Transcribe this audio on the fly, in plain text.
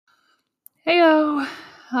Heyo.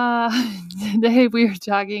 Today we are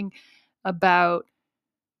talking about,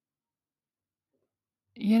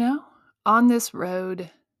 on this road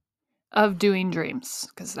of doing dreams,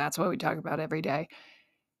 because that's what we talk about every day.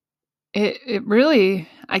 It really,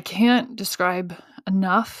 I can't describe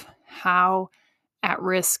enough how at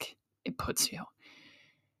risk it puts you.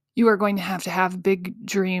 You are going to have big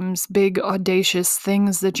dreams, big audacious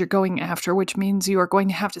things that you're going after, which means you are going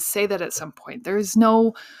to have to say that at some point. There is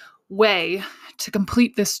no way to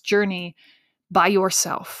complete this journey by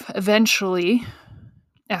yourself. Eventually,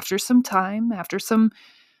 after some time, after some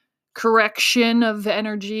correction of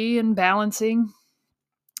energy and balancing,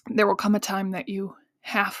 there will come a time that you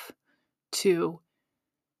have to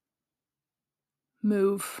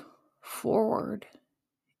move forward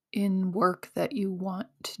in work that you want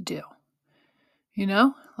to do.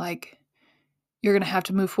 Like you're going to have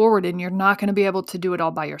to move forward and you're not going to be able to do it all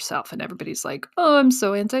by yourself. And everybody's like, oh, I'm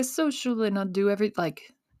so antisocial and I'll do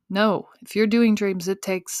no, if you're doing dreams, it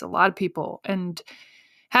takes a lot of people. And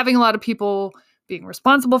having a lot of people, being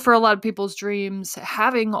responsible for a lot of people's dreams,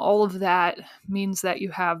 having all of that means that you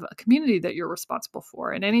have a community that you're responsible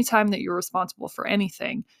for. And anytime that you're responsible for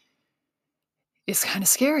anything is kind of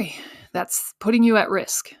scary. That's putting you at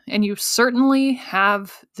risk. And you certainly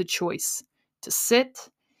have the choice to sit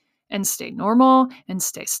and stay normal and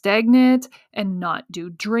stay stagnant and not do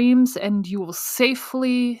dreams, and you will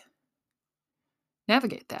safely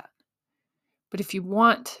navigate that. But if you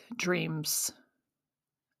want dreams,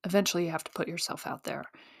 eventually you have to put yourself out there.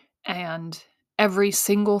 And every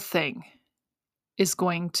single thing is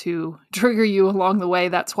going to trigger you along the way.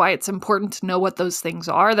 That's why it's important to know what those things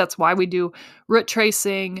are. That's why we do root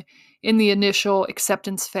tracing in the initial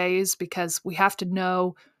acceptance phase, because we have to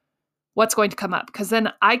know what's going to come up. Because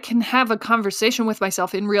then I can have a conversation with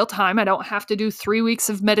myself in real time. I don't have to do 3 weeks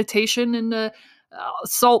of meditation and a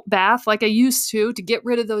salt bath like I used to get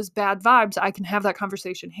rid of those bad vibes. I can have that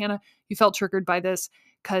conversation. Hannah, you felt triggered by this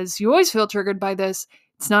because you always feel triggered by this.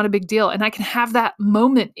 It's not a big deal. And I can have that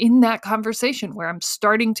moment in that conversation where I'm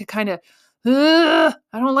starting to kind of, I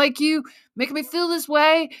don't like you, making me feel this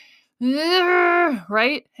way,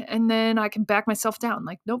 right? And then I can back myself down.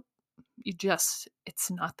 Like, nope,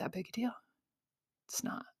 it's not that big a deal. It's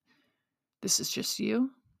not. This is just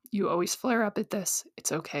you. You always flare up at this.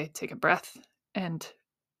 It's okay. Take a breath and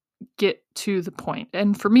get to the point.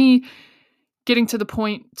 And for me, getting to the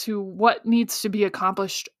point to what needs to be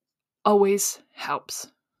accomplished always helps.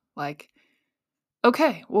 Like,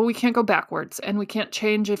 okay, well, we can't go backwards and we can't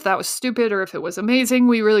change if that was stupid or if it was amazing.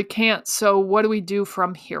 We really can't. So what do we do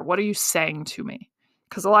from here? What are you saying to me?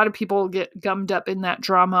 Because a lot of people get gummed up in that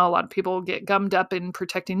drama. A lot of people get gummed up in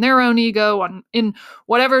protecting their own ego in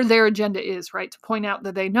whatever their agenda is, right? To point out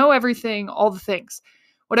that they know everything, all the things.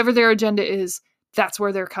 Whatever their agenda is, that's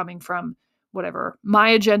where they're coming from. Whatever my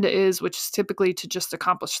agenda is, which is typically to just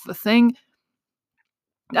accomplish the thing,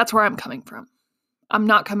 that's where I'm coming from. I'm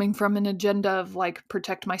not coming from an agenda of like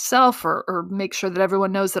protect myself or make sure that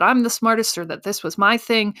everyone knows that I'm the smartest or that this was my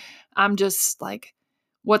thing. I'm just like,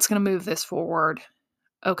 what's going to move this forward?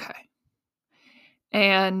 Okay.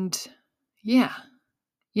 And yeah,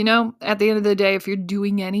 at the end of the day, if you're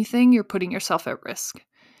doing anything, you're putting yourself at risk.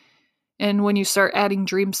 And when you start adding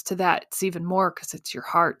dreams to that, it's even more because it's your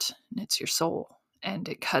heart and it's your soul and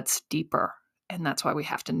it cuts deeper. And that's why we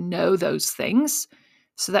have to know those things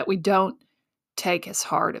so that we don't take as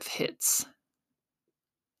hard of hits.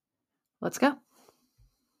 Let's go.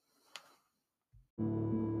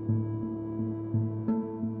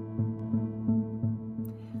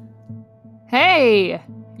 Hey,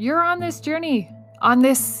 you're on this journey, on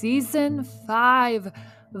this season 5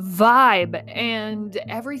 vibe, and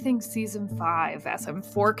everything season 5, as I'm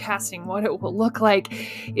forecasting what it will look like,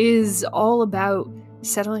 is all about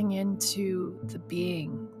settling into the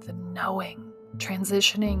being, the knowing,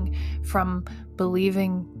 transitioning from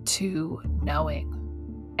believing to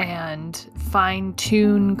knowing, and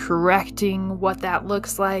fine-tune correcting what that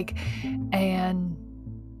looks like, and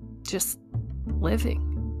just living.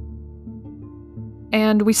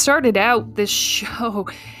 And we started out this show,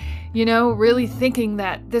 really thinking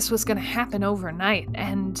that this was going to happen overnight.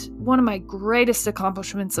 And one of my greatest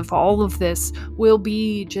accomplishments of all of this will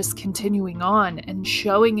be just continuing on and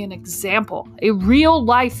showing an example, a real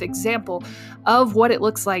life example of what it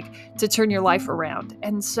looks like to turn your life around.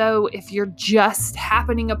 And so if you're just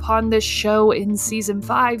happening upon this show in season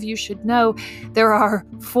 5, you should know there are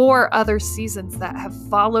 4 other seasons that have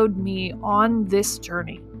followed me on this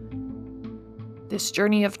journey. This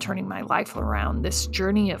journey of turning my life around, this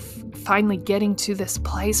journey of finally getting to this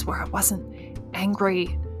place where I wasn't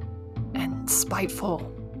angry and spiteful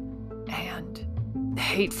and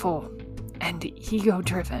hateful and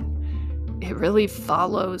ego-driven. It really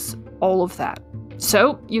follows all of that.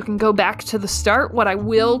 So you can go back to the start. What I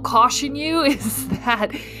will caution you is that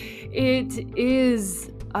it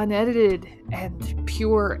is unedited and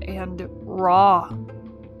pure and raw.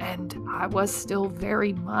 And I was still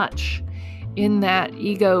very much in that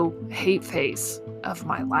ego hate phase of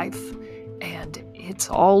my life. And it's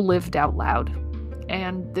all lived out loud.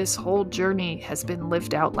 And this whole journey has been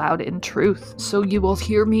lived out loud in truth. So you will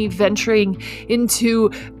hear me venturing into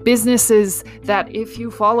businesses that, if you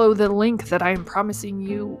follow the link that I am promising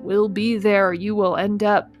you will be there, you will end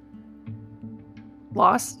up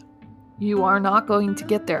lost. You are not going to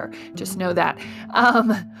get there. Just know that.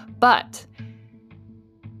 But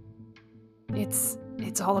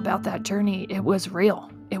it's all about that journey. It was real.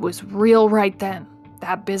 It was real right then.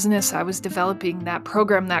 That business I was developing, that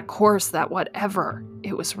program, that course, that whatever,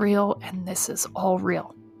 it was real, and this is all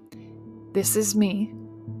real. This is me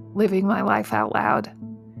living my life out loud,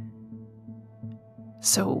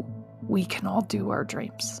 so we can all do our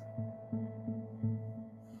dreams.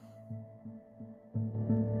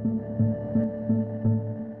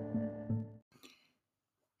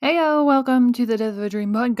 Heyo, welcome to the Death of a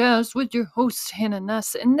Dream podcast with your host, Hannah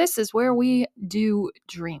Nuss, and this is where we do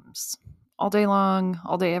dreams. All day long,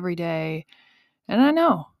 all day, every day. And I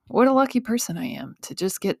know, what a lucky person I am to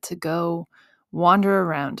just get to go wander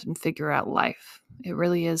around and figure out life. It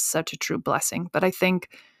really is such a true blessing. But I think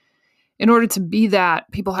in order to be that,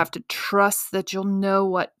 people have to trust that you'll know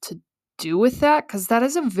what to do with that, because that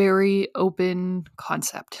is a very open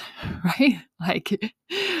concept, right? Like,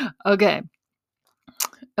 okay,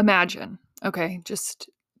 imagine, okay, just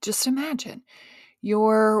imagine.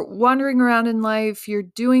 You're wandering around in life, you're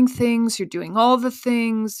doing things, you're doing all the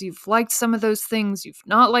things, you've liked some of those things, you've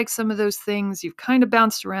not liked some of those things, you've kind of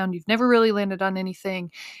bounced around, you've never really landed on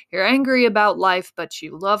anything, you're angry about life, but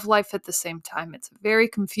you love life at the same time. It's a very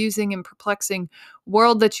confusing and perplexing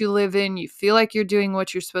world that you live in. You feel like you're doing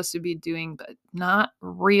what you're supposed to be doing, but not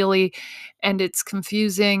really. And it's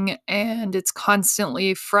confusing and it's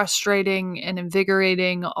constantly frustrating and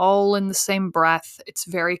invigorating all in the same breath. It's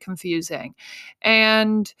very confusing.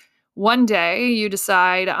 And one day you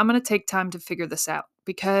decide, I'm going to take time to figure this out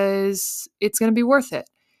because it's going to be worth it.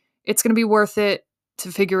 It's going to be worth it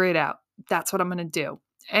to figure it out. That's what I'm going to do.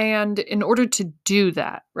 And in order to do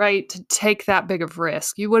that, right, to take that big of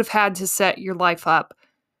risk, you would have had to set your life up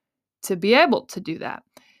to be able to do that.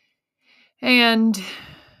 And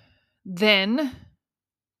then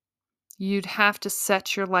you'd have to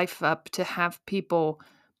set your life up to have people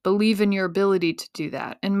believe in your ability to do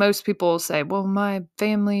that. And most people will say, well, my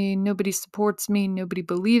family, nobody supports me, nobody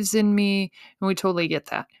believes in me. And we totally get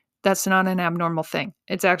that. That's not an abnormal thing.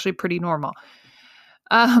 It's actually pretty normal.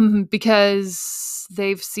 Because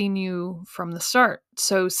they've seen you from the start.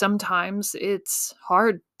 So sometimes it's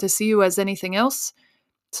hard to see you as anything else.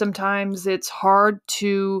 Sometimes it's hard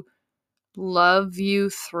to love you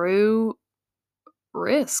through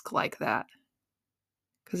risk like that.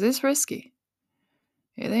 Because it's risky.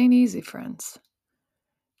 It ain't easy, friends.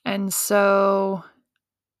 And so,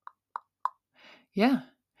 yeah,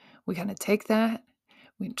 we kind of take that,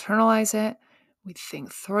 we internalize it, we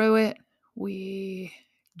think through it, we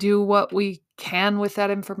do what we can with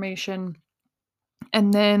that information,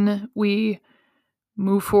 and then we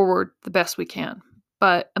move forward the best we can.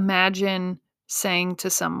 But imagine saying to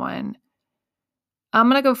someone, I'm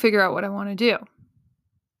going to go figure out what I want to do.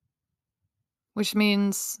 Which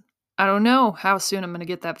means I don't know how soon I'm going to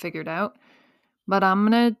get that figured out, but I'm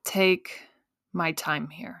going to take my time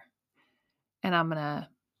here. And I'm going to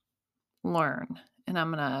learn. And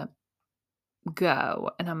I'm going to go.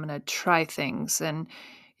 And I'm going to try things. And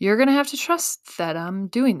you're going to have to trust that I'm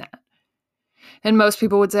doing that. And most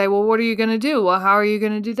people would say, well, what are you going to do? Well, how are you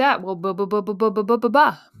going to do that? Well, blah, blah, blah, blah, blah, blah, blah, blah,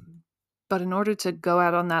 blah. But in order to go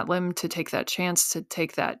out on that limb, to take that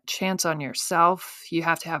chance on yourself, you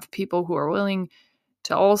have to have people who are willing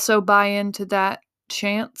to also buy into that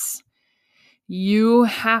chance. You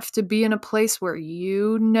have to be in a place where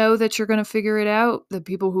you know that you're going to figure it out. The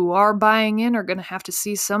people who are buying in are going to have to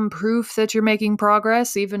see some proof that you're making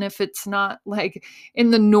progress, even if it's not like in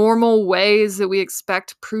the normal ways that we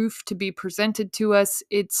expect proof to be presented to us.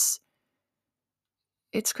 It's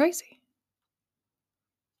crazy.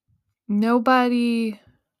 Nobody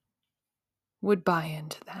would buy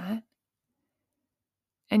into that.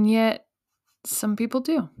 And yet, some people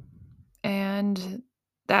do. And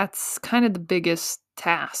that's kind of the biggest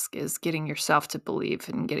task, is getting yourself to believe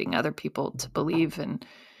and getting other people to believe and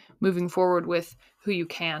moving forward with who you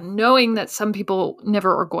can, knowing that some people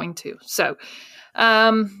never are going to. So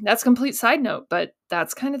that's a complete side note, but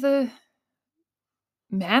that's kind of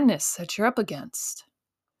madness that you're up against.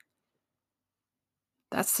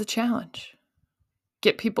 That's the challenge.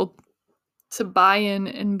 Get people to buy in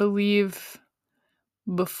and believe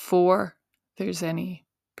before there's any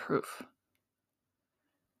proof.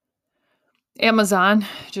 Amazon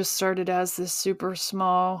just started as this super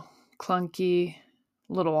small, clunky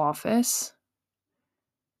little office,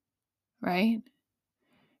 right?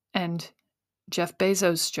 And Jeff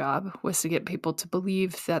Bezos' job was to get people to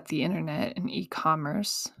believe that the internet and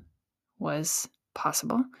e-commerce was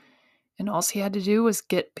possible. And all he had to do was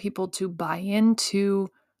get people to buy into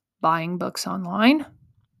buying books online.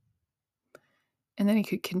 And then he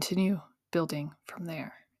could continue building from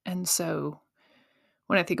there. And so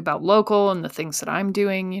when I think about local and the things that I'm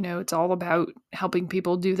doing, it's all about helping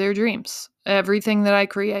people do their dreams. Everything that I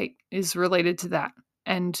create is related to that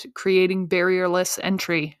and creating barrierless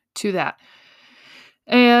entry to that.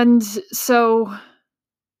 And so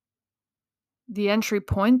the entry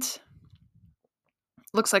point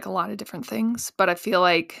looks like a lot of different things, but I feel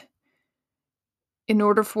like in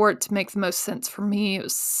order for it to make the most sense for me, it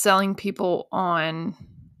was selling people on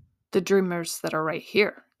the dreamers that are right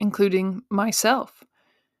here, including myself,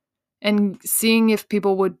 and seeing if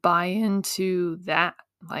people would buy into that.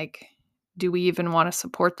 Like, do we even want to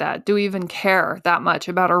support that? Do we even care that much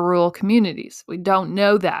about our rural communities? We don't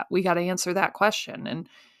know that. We got to answer that question. And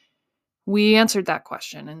we answered that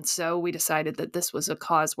question. And so we decided that this was a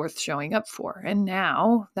cause worth showing up for. And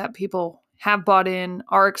now that people have bought in,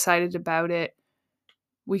 are excited about it,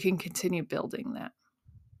 we can continue building that.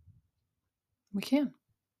 We can.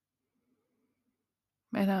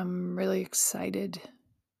 And I'm really excited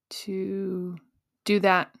to do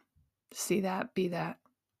that, see that, be that,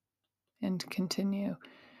 and continue,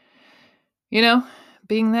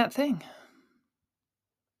 being that thing.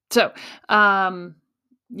 So, my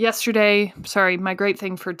great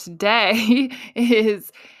thing for today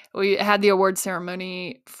is we had the award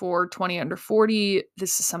ceremony for 20 under 40.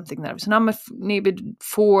 This is something that I was nominated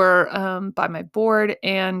for by my board.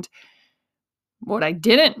 And what I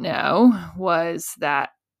didn't know was that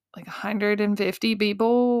like 150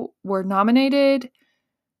 people were nominated,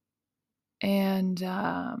 and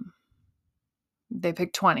they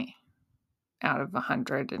picked 20 out of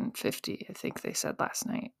 150, I think they said last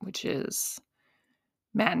night, which is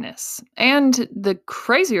madness. And the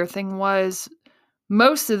crazier thing was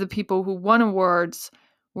most of the people who won awards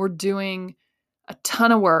were doing a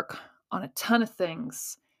ton of work on a ton of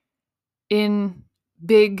things in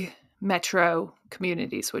big metro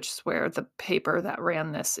communities, which is where the paper that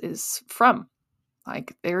ran this is from.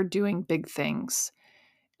 Like, they're doing big things.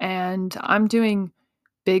 And I'm doing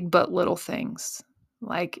big but little things.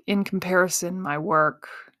 Like, in comparison, my work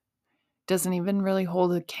doesn't even really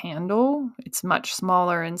hold a candle. It's much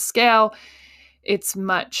smaller in scale. It's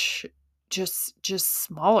much just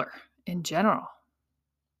smaller in general.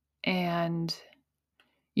 And,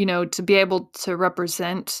 to be able to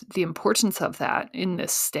represent the importance of that in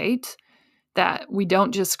this state, that we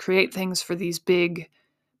don't just create things for these big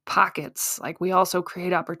pockets, like we also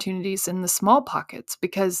create opportunities in the small pockets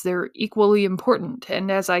because they're equally important. And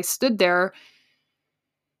as I stood there,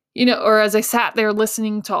 or as I sat there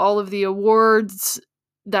listening to all of the awards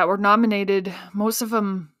that were nominated, most of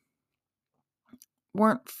them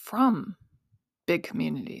weren't from big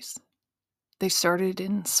communities. They started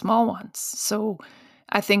in small ones. So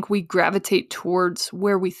I think we gravitate towards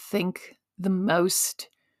where we think the most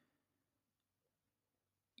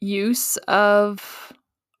use of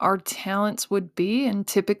our talents would be. And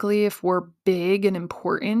typically, if we're big and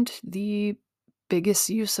important, the biggest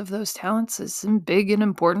use of those talents is in big and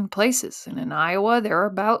important places. And in Iowa, there are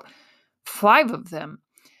about 5 of them.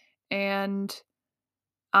 And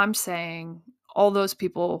I'm saying all those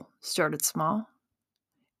people started small.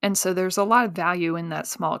 And so there's a lot of value in that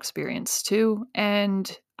small experience too.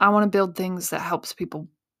 And I want to build things that helps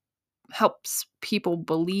people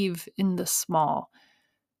believe in the small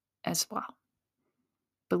as well.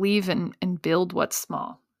 Believe and build what's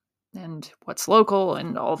small and what's local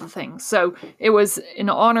and all the things. So it was an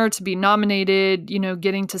honor to be nominated,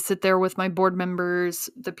 getting to sit there with my board members,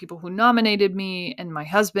 the people who nominated me, and my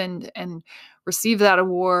husband, and receive that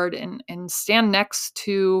award and stand next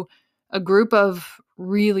to a group of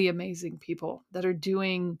really amazing people that are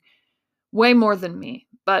doing way more than me.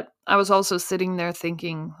 But I was also sitting there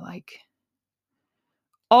thinking, like,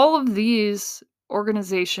 all of these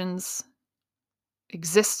organizations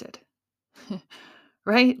existed.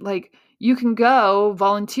 Right? Like, you can go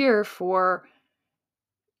volunteer for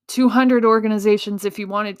 200 organizations if you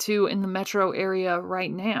wanted to in the metro area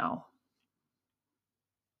right now.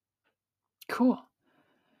 Cool.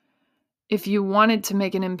 if you wanted to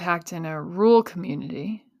make an impact in a rural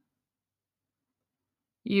community,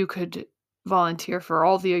 you could volunteer for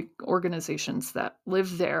all the organizations that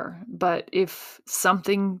live there. But if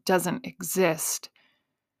something doesn't exist,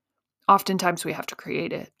 oftentimes we have to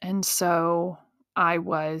create it. And so I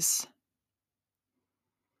was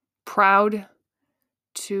proud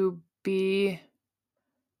to be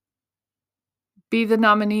the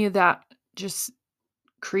nominee that just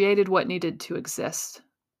created what needed to exist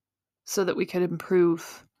so that we could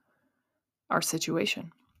improve our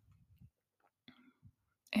situation.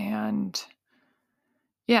 And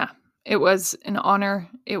yeah, it was an honor.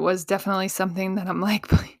 It was definitely something that I'm like,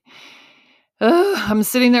 I'm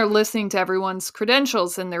sitting there listening to everyone's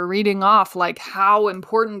credentials and they're reading off like how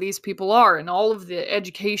important these people are and all of the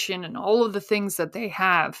education and all of the things that they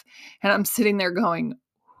have. And I'm sitting there going,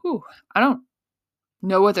 whew, I don't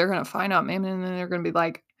know what they're going to find out. Maybe and then they're going to be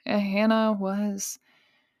like, Hannah was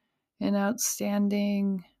an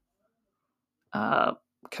outstanding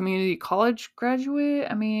community college graduate.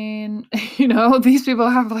 I mean, these people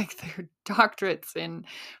have like their doctorates in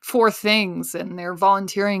 4 things and they're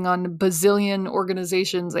volunteering on a bazillion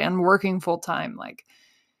organizations and working full time, like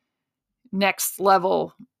next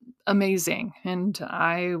level amazing. And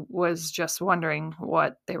I was just wondering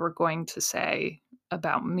what they were going to say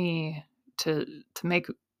about me to make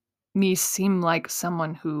me seem like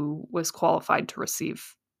someone who was qualified to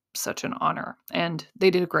receive such an honor. And they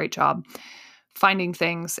did a great job finding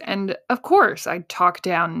things. And of course, I talk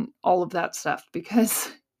down all of that stuff because,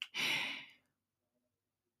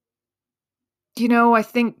 I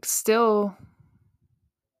think still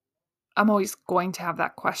I'm always going to have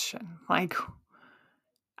that question. Like,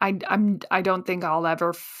 I don't think I'll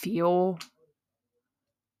ever feel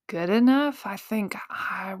good enough. I think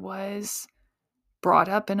I was brought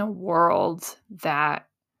up in a world that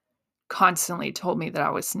constantly told me that I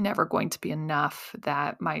was never going to be enough,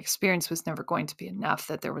 that my experience was never going to be enough,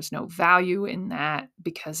 that there was no value in that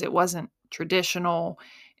because it wasn't traditional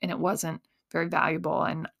and it wasn't very valuable.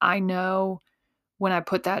 And I know when I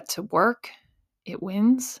put that to work, it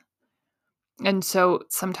wins. And so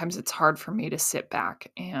sometimes it's hard for me to sit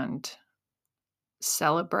back and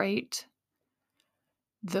celebrate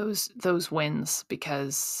those wins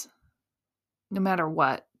because no matter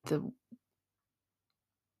what, the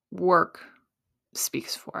work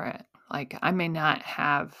speaks for it. Like I may not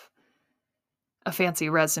have a fancy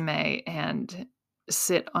resume and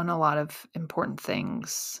sit on a lot of important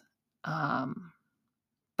things, but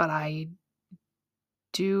I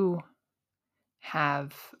do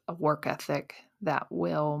have a work ethic that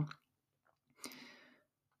will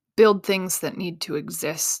build things that need to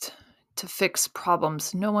exist to fix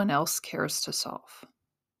problems no one else cares to solve.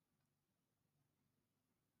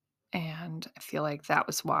 And I feel like that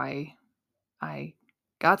was why I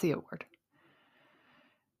got the award.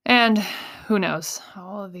 And who knows,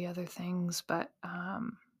 all of the other things, but,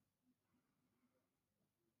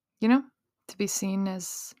 to be seen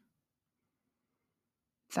as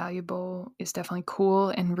valuable is definitely cool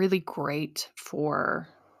and really great for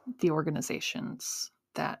the organizations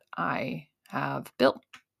that I have built,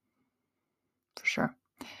 for sure.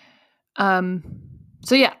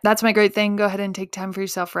 So yeah, that's my great thing. Go ahead and take time for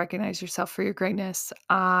yourself, recognize yourself for your greatness.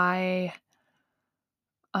 I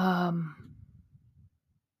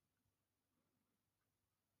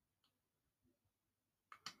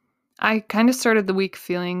kind of started the week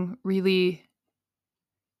feeling really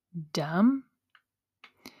dumb.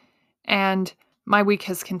 And my week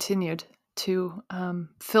has continued to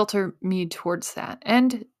filter me towards that.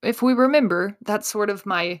 And if we remember, that's sort of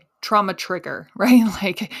my trauma trigger, right?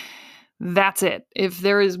 Like, that's it. If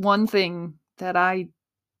there is one thing that I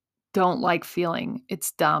don't like feeling,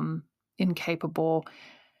 it's dumb, incapable.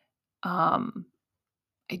 I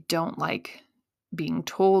don't like being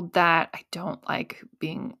told that. I don't like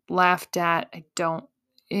being laughed at. I don't,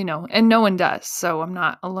 and no one does. So I'm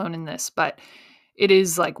not alone in this, but it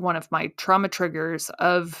is like one of my trauma triggers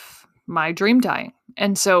of my dream dying.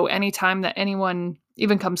 And so anytime that anyone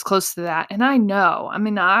even comes close to that, and I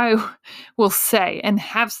will say and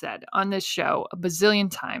have said on this show a bazillion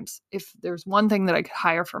times, if there's one thing that I could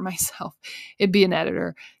hire for myself, it'd be an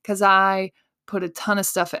editor, because I put a ton of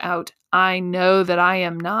stuff out. I know that I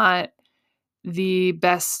am not the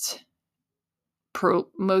best,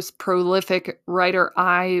 most prolific writer.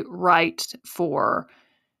 I write for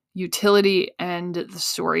utility and the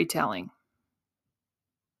storytelling.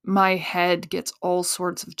 My head gets all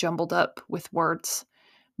sorts of jumbled up with words.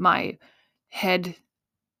 My head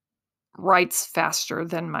writes faster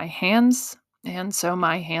than my hands, and so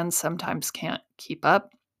my hands sometimes can't keep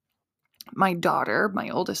up. My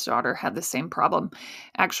oldest daughter, had the same problem.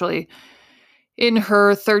 Actually, in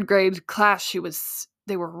her third grade class,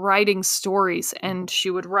 they were writing stories, and she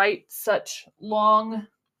would write such long,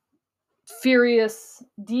 furious,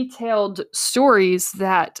 detailed stories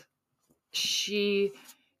that she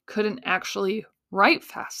couldn't actually write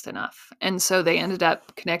fast enough. And so they ended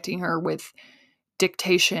up connecting her with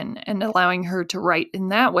dictation and allowing her to write in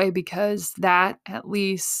that way, because that at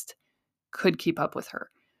least could keep up with her.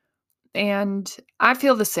 And I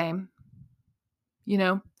feel the same, you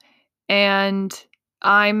know, and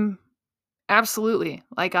I'm absolutely,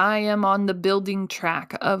 like, I am on the building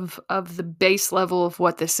track of the base level of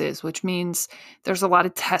what this is, which means there's a lot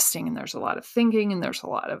of testing, and there's a lot of thinking, and there's a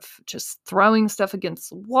lot of just throwing stuff against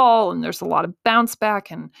the wall, and there's a lot of bounce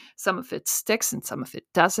back, and some of it sticks and some of it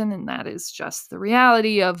doesn't, and that is just the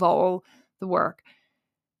reality of all the work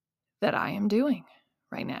that I am doing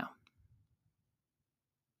right now.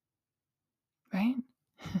 Right?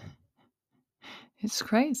 It's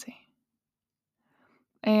crazy.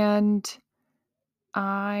 And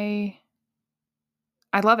I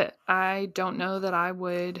love it. I don't know that I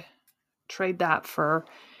would trade that for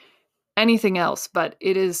anything else, but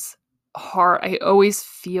it is hard. I always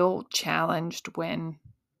feel challenged when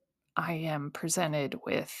I am presented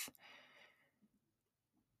with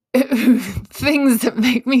things that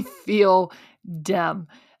make me feel dumb.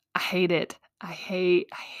 I hate it. I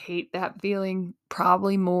hate that feeling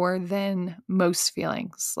probably more than most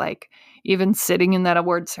feelings. Like, even sitting in that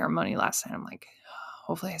award ceremony last night, I'm like,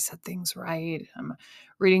 hopefully I said things right. I'm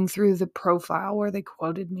reading through the profile where they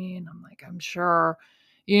quoted me, and I'm like, I'm sure,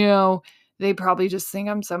 they probably just think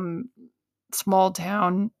I'm some small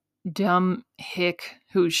town dumb hick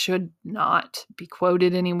who should not be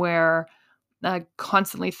quoted anywhere. I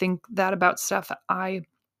constantly think that about stuff. I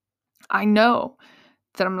know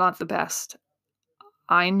that I'm not the best.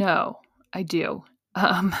 I know. I do.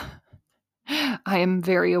 I am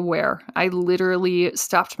very aware. I literally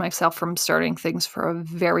stopped myself from starting things for a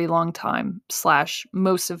very long time, /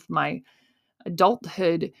 most of my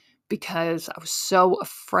adulthood, because I was so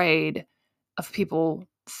afraid of people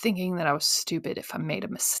thinking that I was stupid if I made a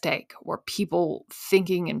mistake, or people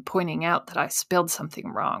thinking and pointing out that I spelled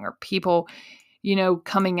something wrong, or people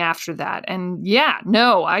coming after that. And yeah,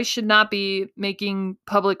 no, I should not be making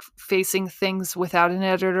public facing things without an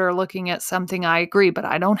editor looking at something. I agree, but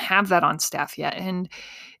I don't have that on staff yet. And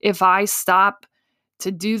if I stop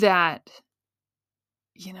to do that,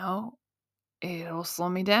 it'll slow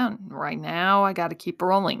me down. Right now, I got to keep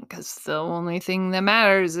rolling, because the only thing that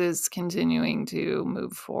matters is continuing to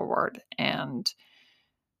move forward. And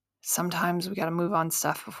sometimes we got to move on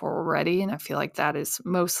stuff before we're ready. And I feel like that is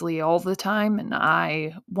mostly all the time. And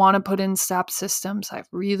I want to put in stop systems. I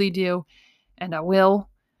really do. And I will.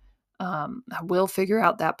 I will figure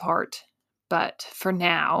out that part. But for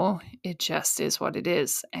now, it just is what it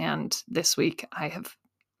is. And this week, I have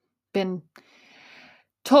been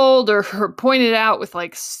told or pointed out with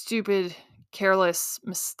like stupid, careless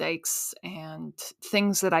mistakes and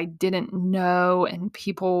things that I didn't know, and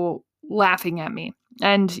people laughing at me.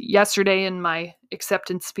 And yesterday in my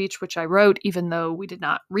acceptance speech, which I wrote, even though we did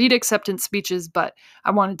not read acceptance speeches, but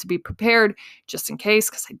I wanted to be prepared just in case,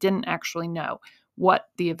 because I didn't actually know what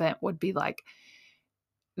the event would be like.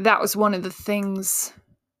 That was one of the things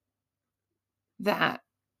that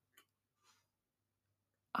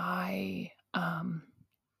I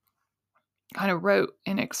kind of wrote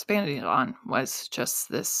and expanded on, was just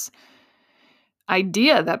this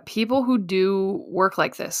idea that people who do work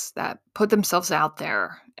like this, that put themselves out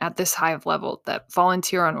there at this high of level, that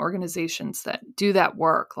volunteer on organizations that do that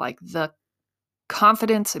work, like the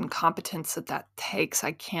confidence and competence that takes,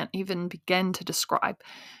 I can't even begin to describe,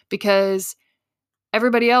 because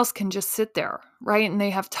everybody else can just sit there, right? And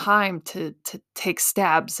they have time to take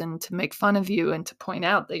stabs and to make fun of you and to point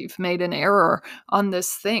out that you've made an error on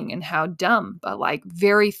this thing and how dumb. But like,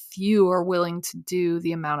 very few are willing to do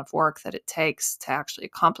the amount of work that it takes to actually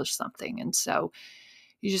accomplish something. And so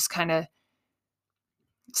you just kind of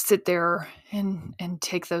sit there and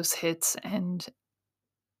take those hits, and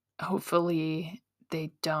hopefully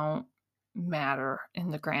they don't matter in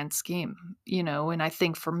the grand scheme, And I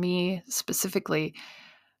think for me specifically,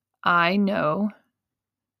 I know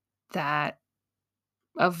that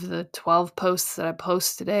of the 12 posts that I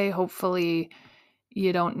post today, hopefully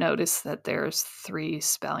you don't notice that there's 3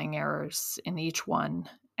 spelling errors in each one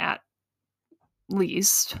at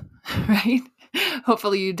least, right?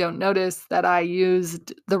 Hopefully you don't notice that I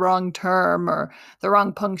used the wrong term or the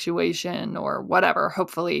wrong punctuation or whatever.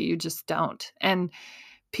 Hopefully you just don't. And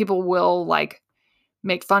people will like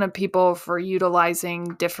make fun of people for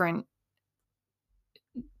utilizing different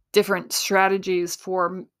strategies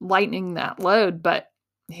for lightening that load. But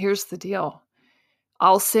here's the deal.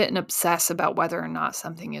 I'll sit and obsess about whether or not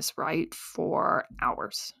something is right for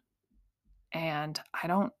hours. And I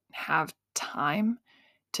don't have time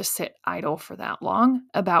to sit idle for that long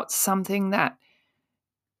about something that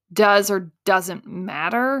does or doesn't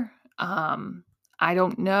matter. I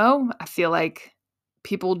don't know. I feel like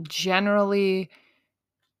people generally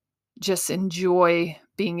just enjoy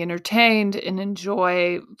being entertained and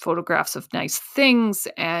enjoy photographs of nice things.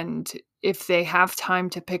 And if they have time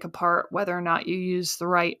to pick apart whether or not you use the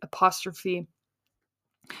right apostrophe,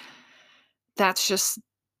 that's just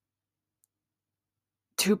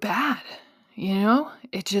too bad.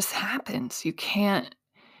 It just happens.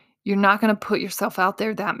 You're not going to put yourself out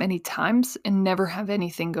there that many times and never have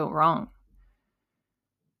anything go wrong.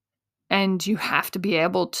 And you have to be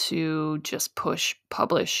able to just push,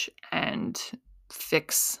 publish, and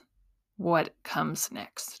fix what comes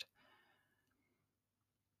next.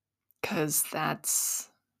 Because that's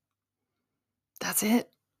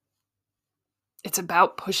it. It's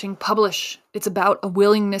about pushing, publish. It's about a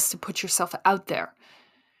willingness to put yourself out there,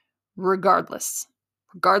 regardless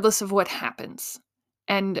of what happens.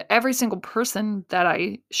 And every single person that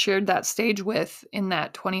I shared that stage with in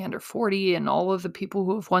that 20 under 40 and all of the people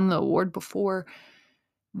who have won the award before,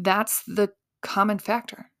 that's the common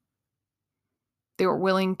factor. They were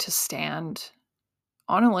willing to stand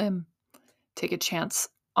on a limb, take a chance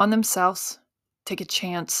on themselves, take a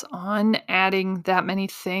chance on adding that many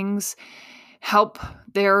things, help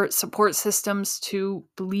their support systems to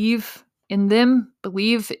believe in them,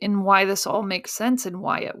 believe in why this all makes sense and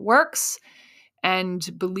why it works,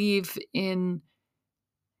 and believe in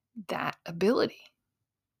that ability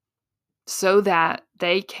so that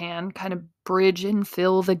they can kind of bridge and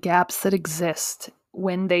fill the gaps that exist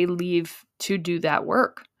when they leave to do that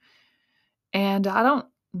work. And I don't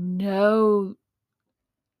know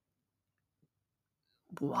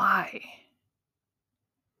why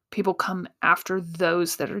people come after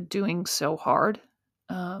those that are doing so hard.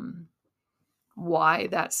 Why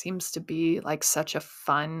that seems to be like such a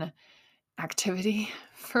fun activity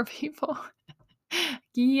for people.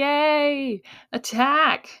 Yay!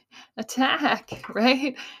 Attack!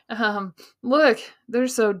 Right? Look, they're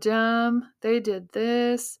so dumb. They did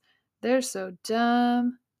this. They're so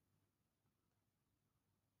dumb.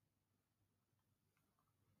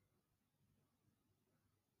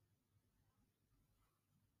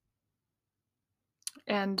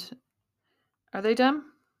 And are they dumb?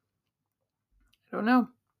 I don't know.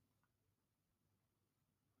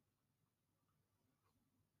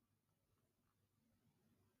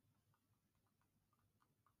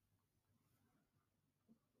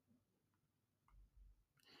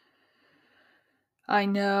 I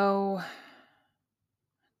know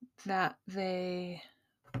that they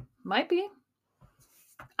might be.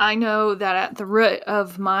 I know that at the root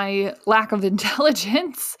of my lack of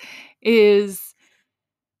intelligence is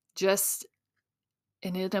just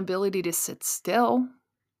an inability to sit still.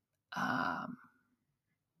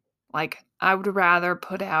 Like, I would rather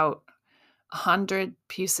put out 100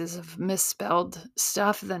 pieces of misspelled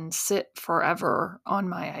stuff than sit forever on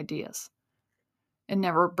my ideas and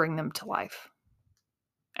never bring them to life.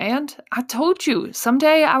 And I told you,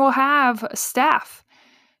 someday I will have a staff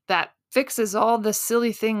that fixes all the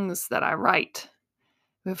silly things that I write.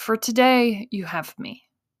 But for today, you have me.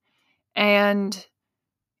 And,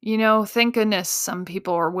 thank goodness some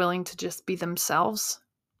people are willing to just be themselves.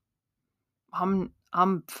 I'm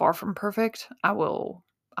far from perfect. I will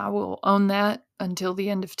own that until the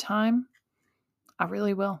end of time. I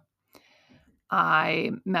really will.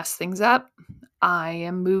 I mess things up. I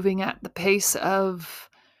am moving at the pace of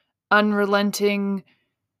unrelenting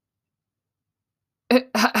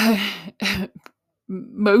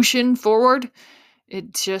motion forward.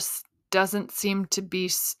 It just doesn't seem to be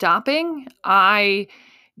stopping. I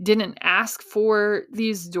didn't ask for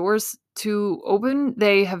these doors to open.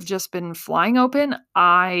 They have just been flying open.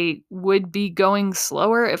 I would be going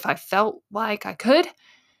slower if I felt like I could,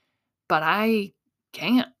 but I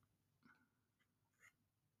can't.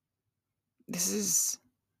 This is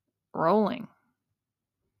rolling.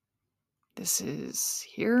 This is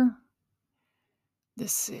here.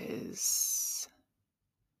 This is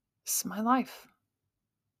my life.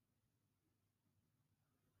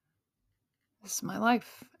 This is my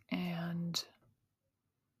life. And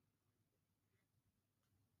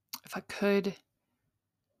if I could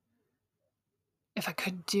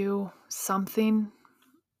do something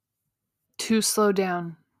to slow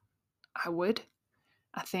down, I would.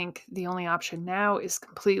 I think the only option now is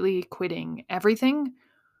completely quitting everything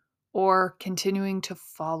or continuing to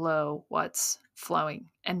follow what's flowing,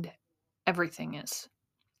 and everything is.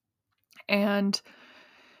 And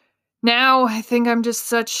Now I think I'm just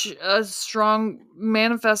such a strong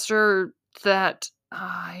manifester that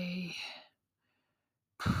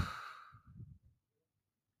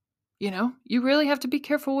you really have to be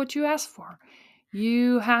careful what you ask for.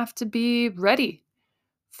 You have to be ready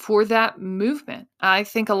for that movement. I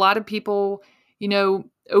think a lot of people,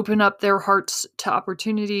 open up their hearts to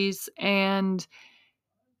opportunities, and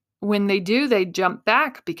when they do, they jump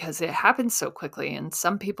back because it happens so quickly. And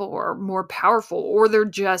some people are more powerful, or they're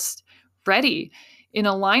just ready in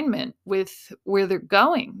alignment with where they're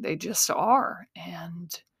going. They just are.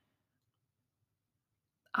 And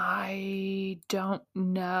I don't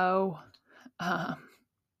know. Um,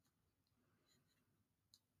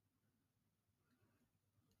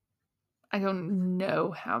 I don't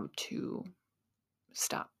know how to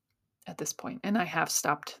stop at this point. And I have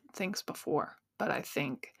stopped things before, but I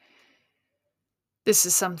think this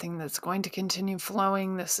is something that's going to continue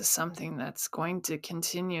flowing. This is something that's going to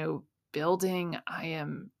continue building. I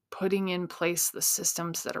am putting in place the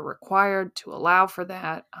systems that are required to allow for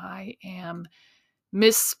that. I am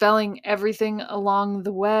misspelling everything along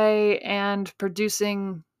the way and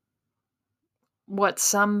producing what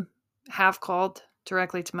some have called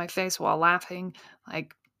directly to my face while laughing,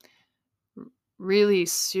 like, really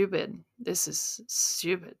stupid. This is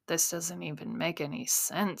stupid. This doesn't even make any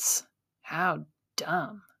sense. How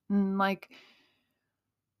dumb. Like,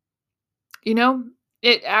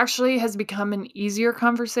 it actually has become an easier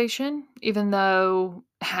conversation, even though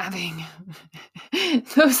having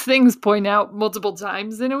those things point out multiple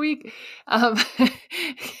times in a week, um,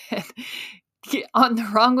 on the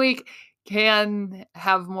wrong week, can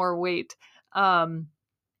have more weight.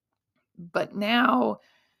 But now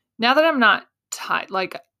that I'm not tied,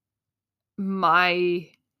 like, my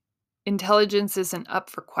intelligence isn't up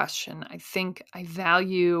for question. I think I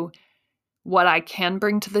value what I can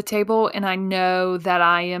bring to the table, and I know that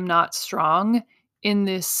I am not strong in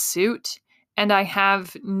this suit, and I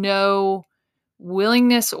have no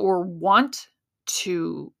willingness or want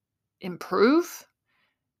to improve.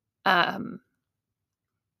 I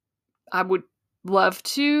would love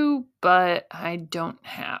to, but I don't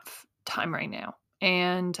have time right now.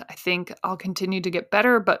 And I think I'll continue to get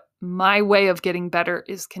better, but my way of getting better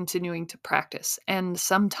is continuing to practice. And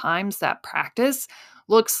sometimes that practice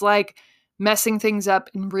looks like messing things up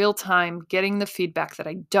in real time, getting the feedback that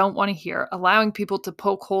I don't want to hear, allowing people to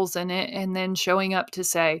poke holes in it, and then showing up to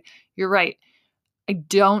say, "You're right. I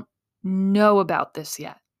don't know about this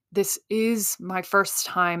yet. This is my first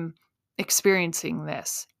time experiencing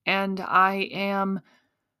this, and I am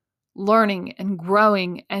learning and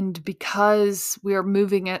growing. And because we are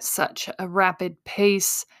moving at such a rapid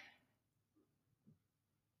pace,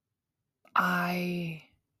 I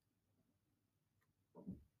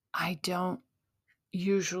don't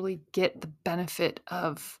usually get the benefit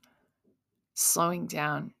of slowing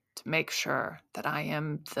down to make sure that I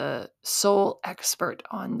am the sole expert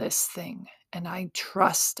on this thing. And I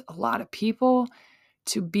trust a lot of people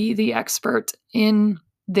to be the expert in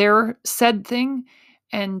their said thing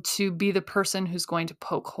and to be the person who's going to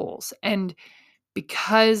poke holes. And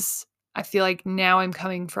because I feel like now I'm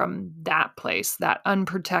coming from that place, that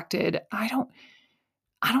unprotected, I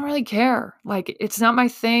don't really care. Like, it's not my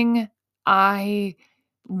thing. I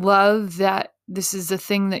love that this is a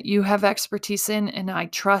thing that you have expertise in, and I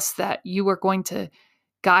trust that you are going to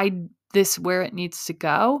guide this where it needs to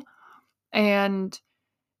go. And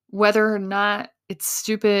whether or not it's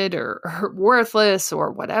stupid or worthless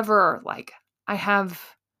or whatever, like, I have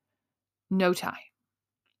no time.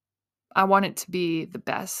 I want it to be the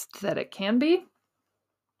best that it can be.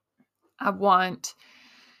 I want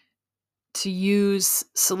to use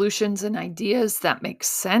solutions and ideas that make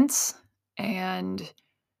sense. And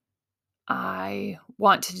I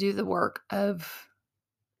want to do the work of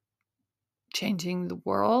changing the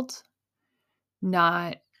world,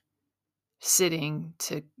 not sitting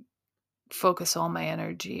to focus all my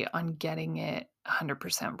energy on getting it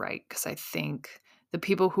 100% right. Because I think the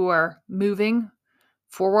people who are moving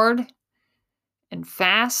forward and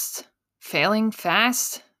fast, failing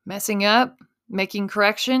fast, messing up, making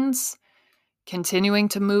corrections, continuing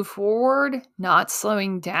to move forward, not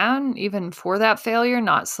slowing down, even for that failure,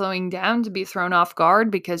 not slowing down to be thrown off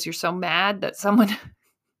guard because you're so mad that someone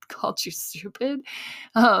called you stupid.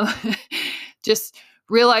 Um, just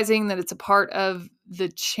realizing that it's a part of the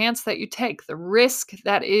chance that you take, the risk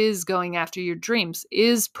that is going after your dreams,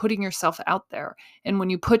 is putting yourself out there. And when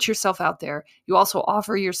you put yourself out there, you also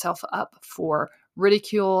offer yourself up for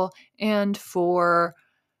ridicule and for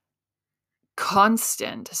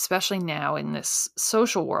constant, especially now in this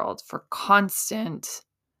social world, for constant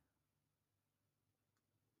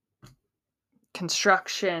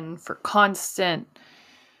construction, for constant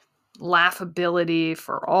laughability,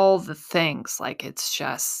 for all the things. Like, it's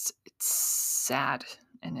sad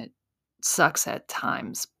and it sucks at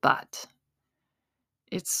times, but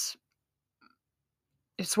it's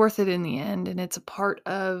worth it in the end, and it's a part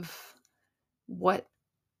of what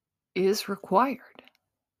is required.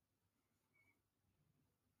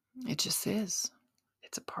 It just is.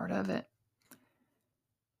 It's a part of it.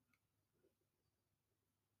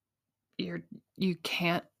 You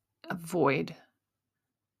can't avoid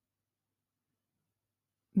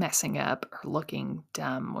messing up or looking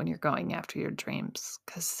dumb when you're going after your dreams,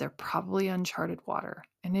 because they're probably uncharted water.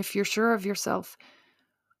 And if you're sure of yourself,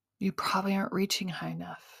 you probably aren't reaching high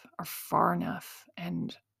enough or far enough.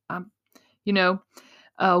 And,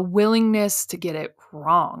 a willingness to get it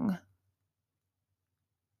wrong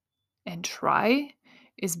and try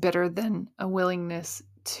is better than a willingness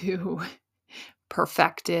to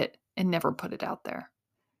perfect it and never put it out there.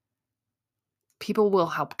 People will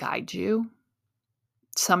help guide you.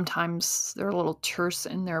 Sometimes they're a little terse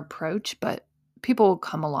in their approach, but people will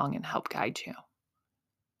come along and help guide you.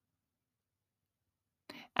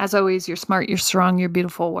 As always, you're smart, you're strong, you're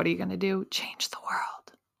beautiful. What are you going to do? Change the world.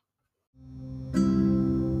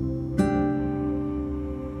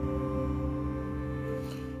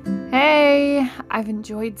 Hey, I've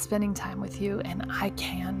enjoyed spending time with you, and I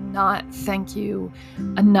cannot thank you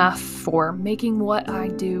enough for making what I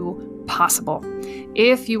do possible.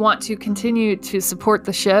 If you want to continue to support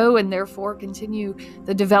the show and therefore continue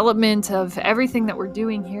the development of everything that we're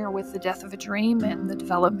doing here with The Death of a Dream and the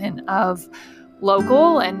development of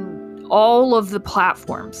Local and all of the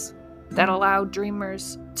platforms that allow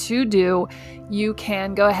dreamers to do, you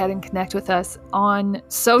can go ahead and connect with us on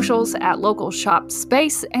socials at Local Shop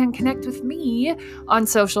Space and connect with me on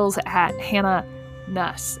socials at Hannah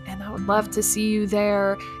Nuss. And I would love to see you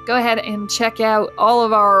there. Go ahead and check out all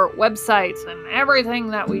of our websites and everything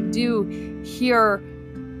that we do here.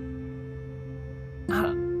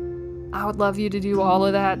 I would love you to do all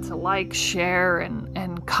of that, to like, share, and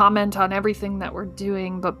comment on everything that we're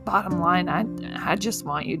doing. But bottom line, I just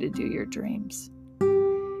want you to do your dreams.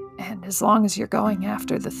 And as long as you're going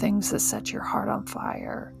after the things that set your heart on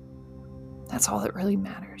fire, that's all that really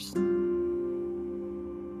matters.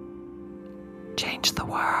 Change the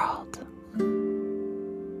world.